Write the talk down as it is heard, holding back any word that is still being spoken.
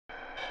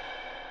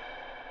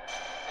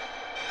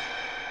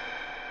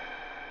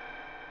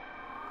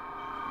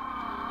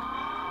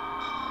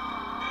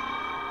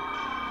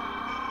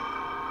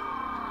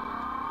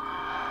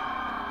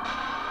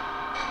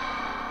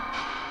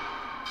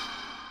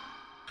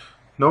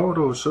Når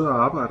du sidder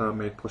og arbejder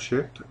med et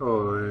projekt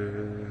og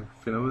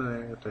finder ud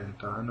af, at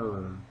der er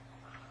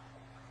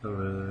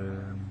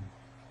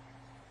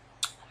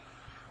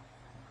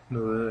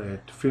noget af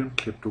et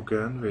filmklip, du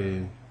gerne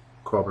vil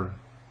koble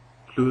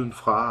lyden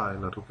fra,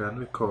 eller du gerne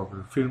vil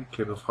koble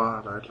filmklippet fra,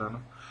 eller et eller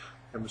andet,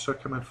 jamen så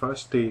kan man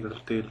først dele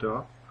det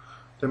op.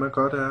 Det man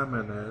gør, det er,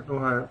 at nu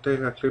har jeg det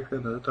her klip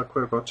hernede, der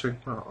kunne jeg godt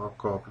tænke mig at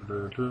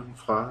koble lyden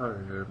fra,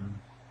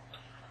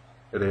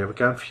 eller jeg vil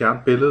gerne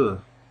fjerne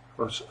billedet,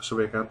 og så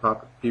vil jeg gerne bare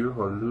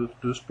bibeholde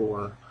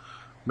lydsporet.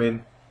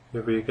 Men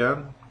jeg vil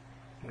gerne,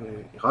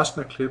 i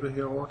resten af klippet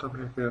herover, der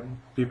vil jeg gerne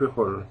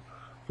bibeholde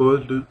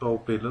både lyd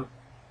og billede.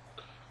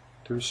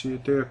 Det vil sige,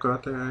 at det jeg gør,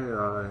 det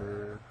er, at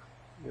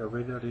jeg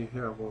vælger lige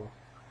her, hvor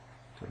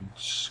den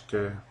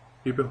skal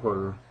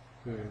bibeholde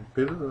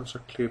billedet, og så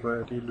klipper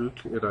jeg lige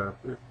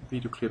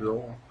videoklippet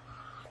over.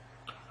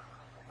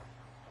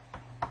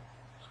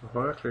 Så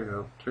højreklikker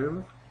jeg på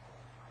klippet,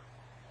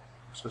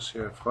 og så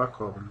siger jeg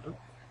frakoblet lyd.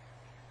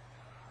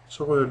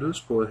 Så ryger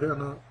lydsporet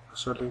herned, og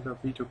så ligger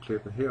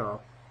videoklippet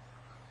heroppe.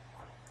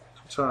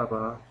 Så tager jeg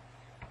bare,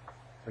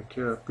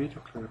 markerer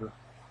videoklippet,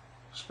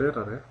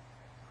 sletter det,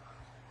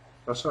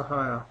 og så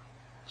har jeg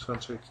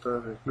sådan set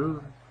stadigvæk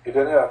lyden. I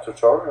den her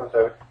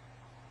tutorial,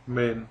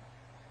 men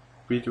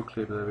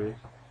videoklippet er væk.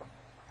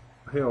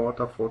 Og herover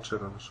der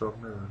fortsætter du så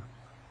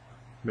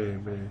med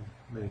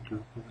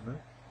lydbilledet.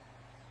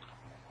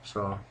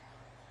 Så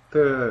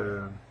det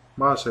er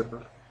meget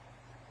simpelt.